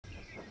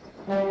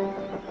Oh,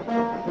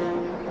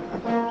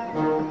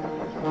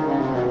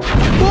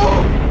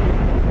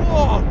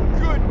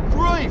 good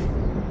grief!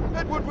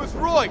 Edward was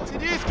right.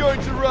 It is going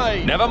to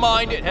rain. Never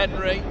mind it,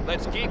 Henry.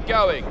 Let's keep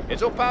going.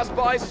 It'll pass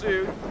by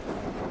soon.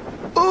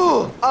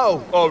 Oh!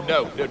 Oh,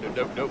 no.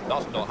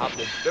 That's not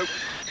happening. No.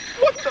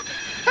 What the?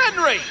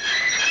 Henry!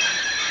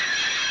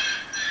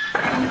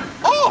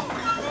 Oh!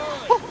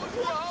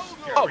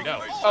 Oh,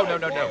 no. Oh,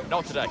 no.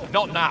 Not today.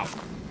 Not now.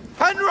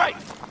 Henry!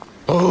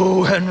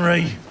 Oh,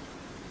 Henry.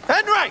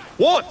 Henry!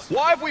 What?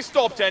 Why have we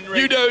stopped, Henry?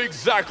 You know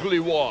exactly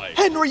why.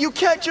 Henry, you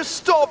can't just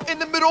stop in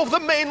the middle of the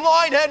main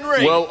line,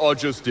 Henry! Well, I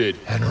just did.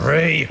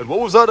 Henry! And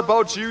what was that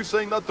about you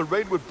saying that the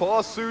rain would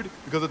pass soon?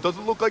 Because it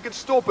doesn't look like it's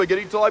stopping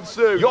anytime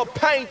soon. Your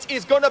paint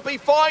is gonna be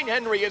fine,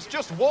 Henry. It's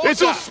just water.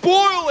 It'll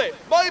spoil it!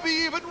 Maybe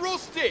even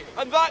rust it!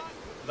 And that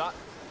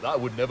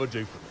would never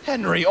do for me.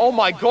 Henry, oh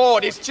my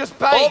God, it's just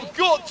paint! I've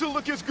got to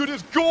look as good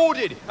as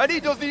Gordon, and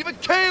he doesn't even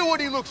care what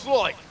he looks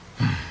like!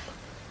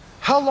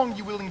 How long are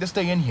you willing to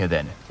stay in here,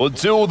 then?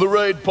 Until the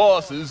rain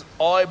passes,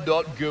 I'm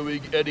not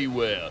going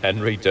anywhere.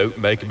 Henry, don't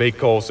make me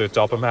call Sir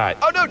Topham Hatt.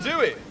 Oh, no, do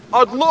it!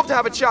 I'd love to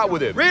have a chat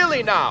with him.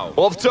 Really now?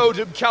 I've told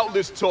him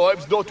countless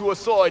times not to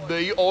assign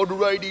me on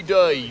rainy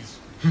days.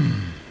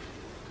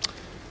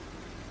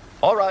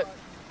 All right.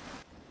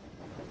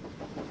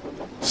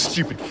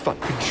 Stupid fat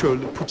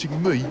controller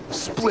putting me, a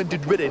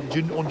splendid red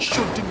engine, on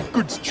shunting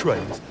goods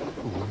trains.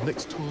 Oh,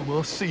 next time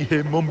I see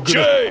him, I'm gonna...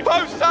 James!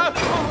 Oh, sir!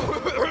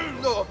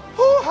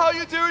 Oh, how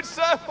you doing,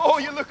 sir? Oh,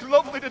 you look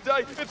lovely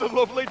today. It's a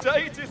lovely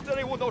day. It is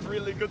today. Well, not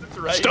really, because it's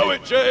raining. Stow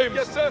it, James!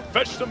 Yes, sir.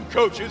 Fetch some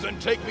coaches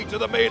and take me to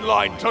the main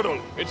line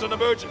tunnel. It's an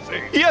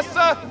emergency. Yes,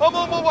 sir. I'm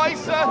on my way,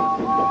 sir.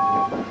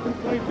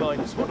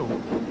 Mainline tunnel?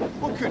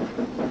 What could...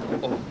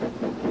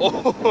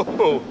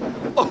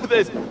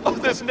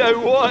 There's no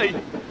way.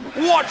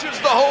 Watch as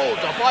the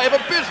hold-up. I have a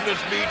business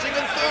meeting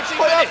in 30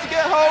 minutes. I have to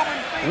get home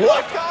and feed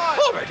my car!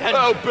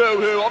 Oh,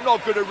 boo-hoo, I'm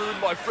not gonna ruin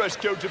my fresh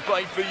coat of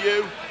paint for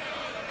you.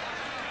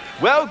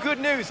 Well, good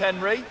news,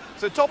 Henry.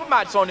 So Topham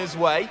Hatt's on his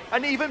way,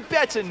 and even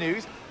better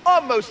news,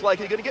 I'm most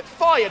likely going to get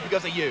fired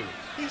because of you.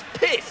 He's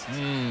pissed.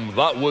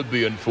 That would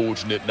be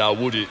unfortunate now,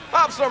 would it?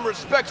 Have some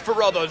respect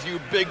for others,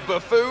 you big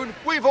buffoon.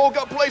 We've all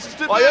got places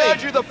to be. I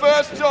heard you the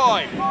first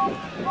time.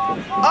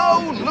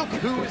 Oh, look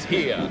who's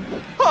here.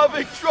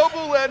 Having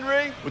trouble,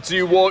 Henry. What do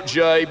you want,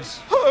 James?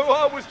 Oh,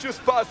 I was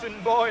just passing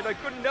by and I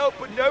couldn't help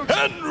but notice.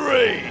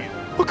 Henry!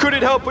 I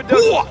couldn't help but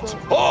notice.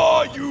 What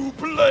are you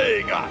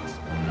playing at?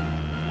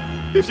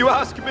 If you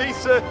ask me,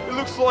 sir, it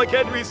looks like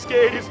Henry's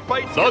scared his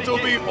paint's That'll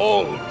be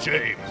all,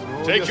 James.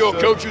 Take yes, your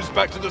sir. coaches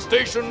back to the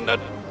station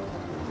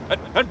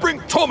and bring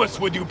Thomas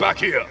with you back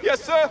here.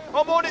 Yes, sir.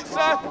 I'm on it,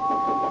 sir.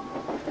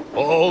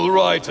 All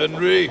right,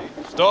 Henry.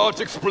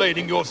 Start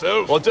explaining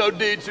yourself. I don't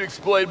need to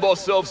explain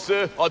myself,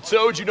 sir. I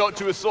told you not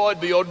to assign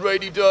me on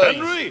rainy days.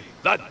 Henry,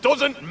 that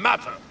doesn't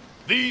matter.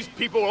 These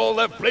people all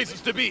have places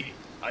to be,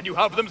 and you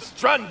have them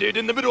stranded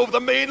in the middle of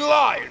the main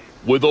line.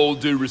 With all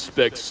due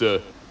respect,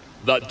 sir,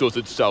 that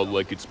doesn't sound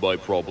like it's my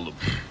problem.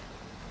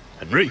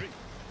 Henry,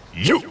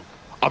 you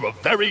are a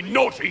very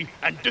naughty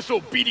and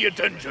disobedient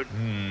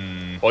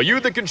engine. Are you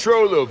the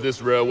controller of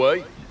this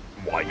railway?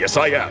 Why, yes,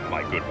 I am,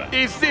 my good man.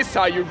 Is this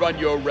how you run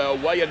your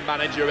railway and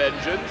manage your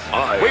engines?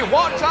 We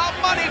want our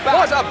money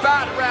back. What a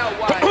bad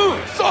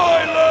railway!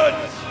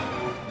 Silence!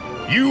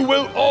 You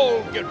will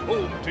all get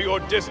home to your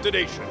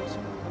destinations.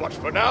 But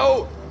for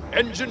now,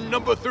 engine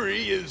number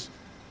 3 is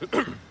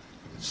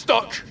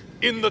stuck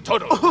in the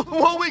tunnel.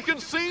 Well, we can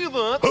see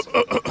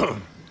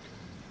that.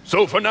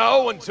 So for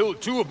now, until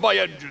 2 of my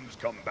engines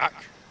come back,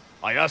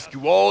 I ask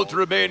you all to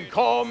remain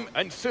calm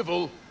and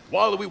civil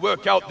while we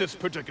work out this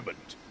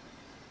predicament.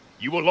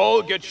 You will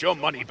all get your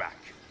money back.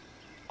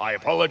 I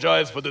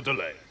apologize for the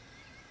delay.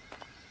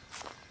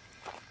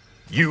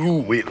 You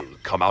will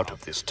come out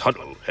of this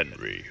tunnel,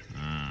 Henry.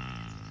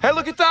 Hey,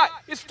 look at that!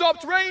 It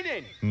stopped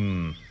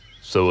raining!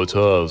 So it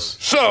has.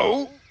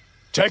 So,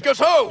 take us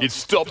home! It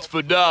stopped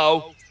for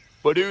now,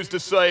 but who's to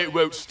say it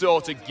won't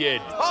start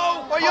again?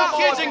 Oh, are you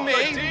kidding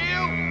me?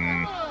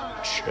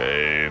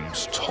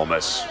 James,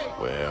 Thomas,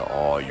 where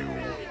are you?